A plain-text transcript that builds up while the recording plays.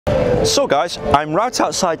So guys, I'm right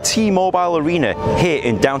outside T-Mobile Arena here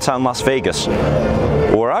in downtown Las Vegas,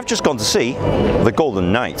 where I've just gone to see the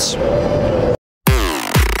Golden Knights.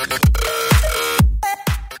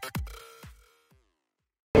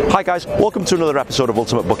 Hi guys, welcome to another episode of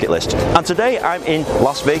Ultimate Bucket List, and today I'm in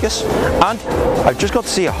Las Vegas and I've just got to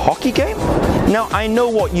see a hockey game. Now I know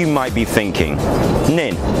what you might be thinking,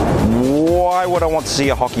 Nin, why would I want to see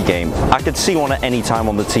a hockey game? I could see one at any time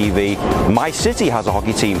on the TV. My city has a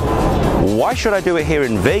hockey team. Why should I do it here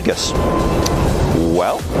in Vegas?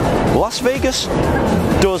 Well, Las Vegas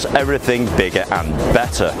does everything bigger and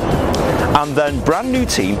better. And then brand new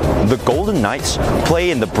team, the Golden Knights,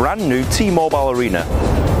 play in the brand new T-Mobile Arena.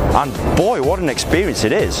 And boy, what an experience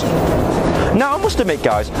it is. Now I must admit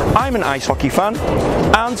guys, I'm an ice hockey fan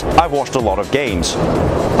and I've watched a lot of games.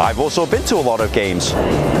 I've also been to a lot of games,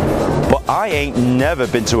 but I ain't never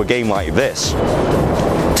been to a game like this.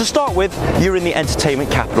 To start with, you're in the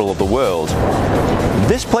entertainment capital of the world.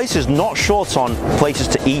 This place is not short on places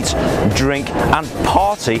to eat, drink and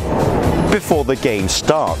party before the game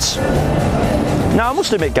starts. Now I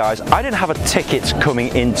must admit guys, I didn't have a ticket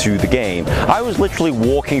coming into the game. I was literally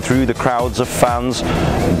walking through the crowds of fans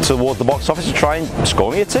towards the box office to try and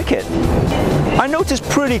score me a ticket. I noticed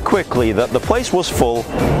pretty quickly that the place was full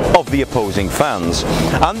of the opposing fans.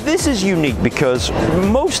 And this is unique because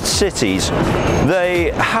most cities,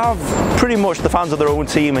 they have pretty much the fans of their own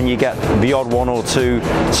team and you get the odd one or two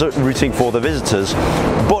rooting for the visitors.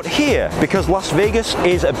 But here, because Las Vegas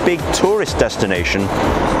is a big tourist destination,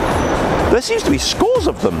 there seems to be scores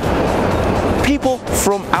of them. People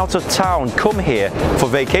from out of town come here for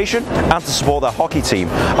vacation and to support their hockey team.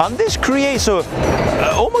 And this creates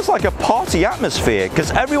almost like a party atmosphere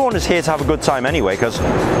because everyone is here to have a good time anyway because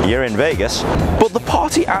you're in Vegas. But the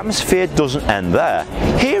party atmosphere doesn't end there.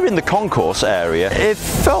 Here in the concourse area, it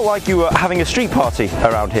felt like you were having a street party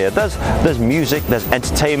around here. There's music, there's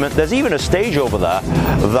entertainment, there's even a stage over there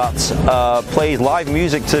that plays live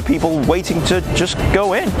music to people waiting to just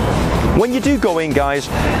go in. When you do go in guys,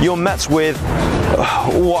 you're met with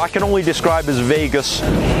what I can only describe as Vegas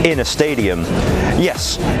in a stadium.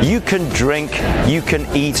 Yes, you can drink, you can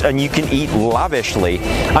eat, and you can eat lavishly.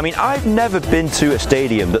 I mean, I've never been to a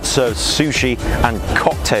stadium that serves sushi and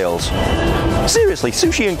cocktails. Seriously,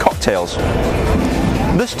 sushi and cocktails.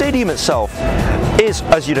 The stadium itself is,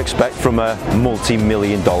 as you'd expect from a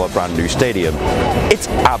multi-million-dollar brand new stadium. It's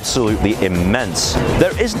absolutely immense.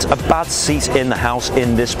 There isn't a bad seat in the house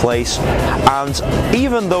in this place, and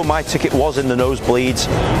even though my ticket was in the nosebleeds,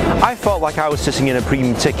 I felt like I was sitting in a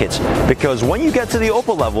premium ticket because when you get to the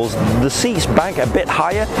upper levels, the seats bank a bit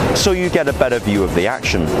higher, so you get a better view of the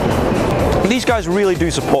action. These guys really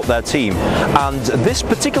do support their team, and this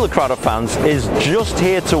particular crowd of fans is just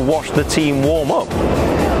here to watch the team warm up.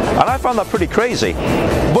 And I found that pretty crazy.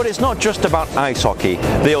 But it's not just about ice hockey.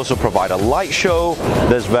 They also provide a light show,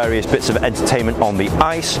 there's various bits of entertainment on the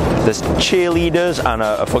ice, there's cheerleaders and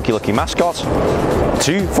a funky looking mascot.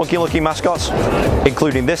 Two funky looking mascots,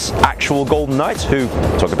 including this actual Golden Knight who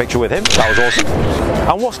took a picture with him. That was awesome.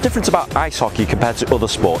 And what's different about ice hockey compared to other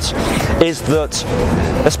sports is that,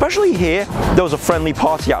 especially here, there was a friendly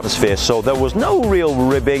party atmosphere, so there was no real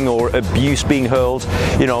ribbing or abuse being hurled.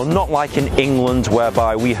 You know, not like in England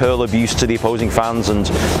whereby we hurl abuse to the opposing fans and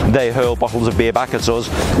they hurl bottles of beer back at us.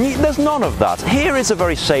 There's none of that. Here is a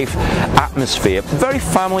very safe atmosphere, very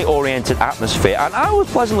family oriented atmosphere, and I was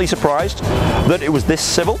pleasantly surprised that it was this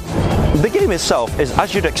civil. The game itself is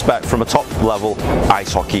as you'd expect from a top level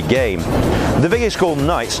ice hockey game. The Vegas Golden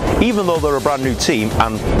Knights, even though they're a brand new team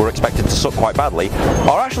and were expected to suck quite badly,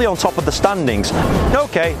 are actually on top of the standings.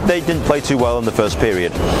 Okay, they didn't play too well in the first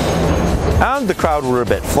period, and the crowd were a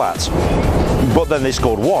bit flat. But then they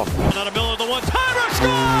scored one. Down the middle of the one-timer, score!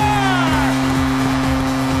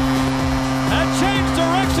 And changed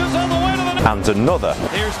directions on the way to the net. And another.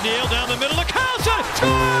 Here's Neal down the middle of Carlson, score!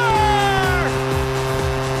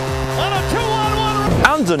 On a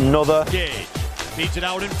 2-on-1. And another. Gage beats it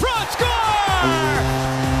out in front, score!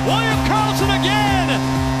 William Carlson again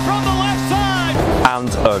from the left side.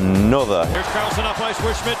 And another. Here's Carlson up ice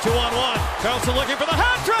with Schmidt, 2-on-1. Carlson looking for the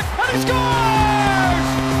hat trick, and he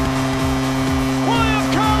scores!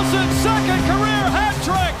 Second career hat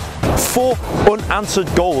trick! 4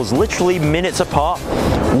 unanswered goals, literally minutes apart,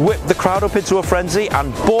 whipped the crowd up into a frenzy,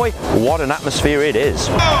 and boy, what an atmosphere it is.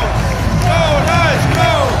 Go! Go, Knights, go!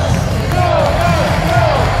 Go, Knights,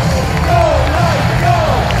 go! Go, Knights, go!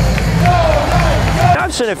 Go, Knights, go!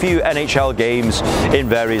 I've seen a few NHL games in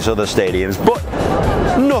various other stadiums, but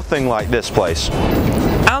nothing like this place.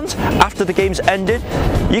 And after the game's ended,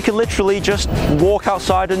 you can literally just walk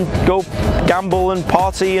outside and go gamble and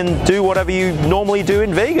party and do whatever you normally do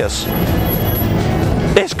in Vegas.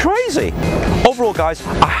 It's crazy. Overall, guys,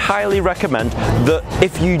 I highly recommend that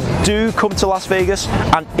if you do come to Las Vegas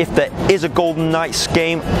and if there is a Golden Knights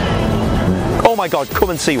game, oh my God,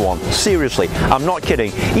 come and see one. Seriously, I'm not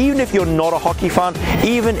kidding. Even if you're not a hockey fan,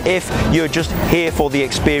 even if you're just here for the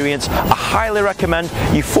experience, I highly recommend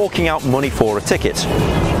you forking out money for a ticket.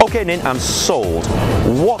 Okay, Nin, I'm sold.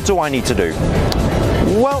 What do I need to do?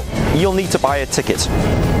 Well, you'll need to buy a ticket.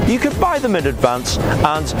 You can buy them in advance,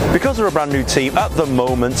 and because they're a brand new team at the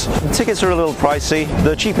moment, tickets are a little pricey.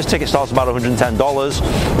 The cheapest ticket starts about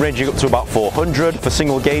 $110, ranging up to about $400 for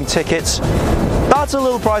single game tickets. That's a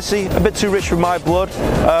little pricey, a bit too rich for my blood.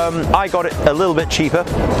 I got it a little bit cheaper.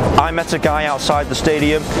 I met a guy outside the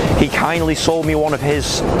stadium. He kindly sold me one of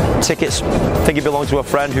his tickets. I think it belonged to a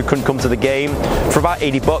friend who couldn't come to the game, for about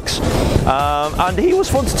 80 bucks. And he was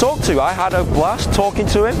fun to talk to. I had a blast talking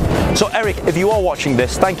to him. So Eric, if you are watching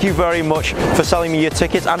this, thank you very much for selling me your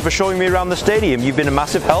tickets and for showing me around the stadium. You've been a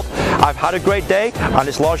massive help. I've had a great day, and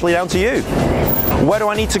it's largely down to you. Where do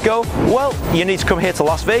I need to go? Well, you need to come here to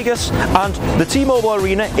Las Vegas, and the T-Mobile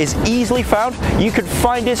Arena is easily found. You can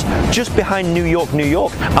find it just behind New York,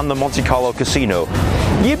 and the Monte Carlo Casino.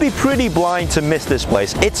 You'd be pretty blind to miss this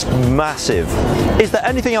place. It's massive. Is there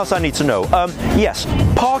anything else I need to know? Yes,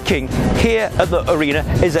 parking here at the arena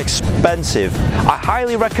is expensive. I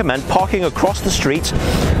highly recommend parking across the street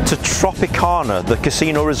to Tropicana, the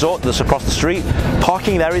casino resort that's across the street.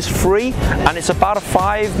 Parking there is free, and it's about a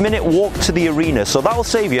 5-minute walk to the arena, so that will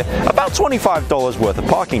save you about $25 worth of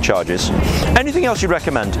parking charges. Anything else you'd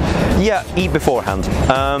recommend? Yeah, eat beforehand.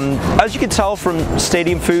 As you can tell from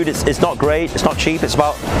stadium food, it's not great, it's not cheap. It's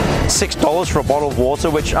about $6 for a bottle of water,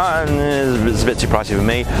 which is a bit too pricey for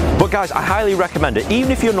me. But guys, I highly recommend it.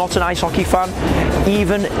 Even if you're not an ice hockey fan,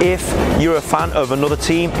 even if you're a fan of another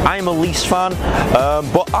team, I'm a Leafs fan,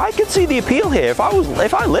 but I could see the appeal here.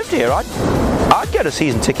 If I lived here, I'd get a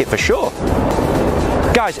season ticket for sure.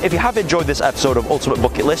 Guys, if you have enjoyed this episode of Ultimate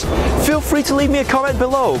Bucket List, feel free to leave me a comment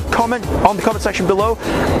below. Comment on the comment section below.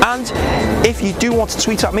 And if you do want to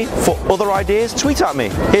tweet at me for other ideas, tweet at me.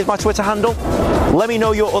 Here's my Twitter handle. Let me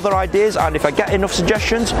know your other ideas, and if I get enough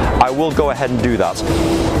suggestions, I will go ahead and do that.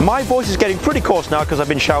 My voice is getting pretty coarse now because I've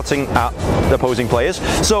been shouting at the opposing players.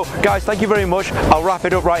 So guys, thank you very much. I'll wrap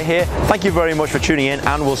it up right here. Thank you very much for tuning in,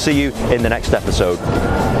 and we'll see you in the next episode.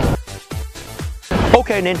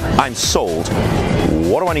 Okay, Nin, I'm sold.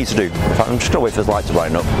 What do I need to do? In fact, I'm just going to wait for this light to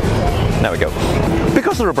brighten up. There we go.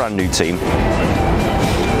 Because they're a brand new team,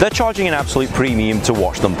 they're charging an absolute premium to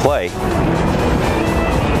watch them play.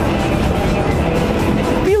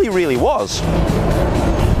 Really was.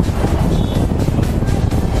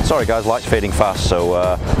 Sorry guys, light's fading fast, so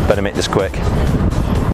better make this quick.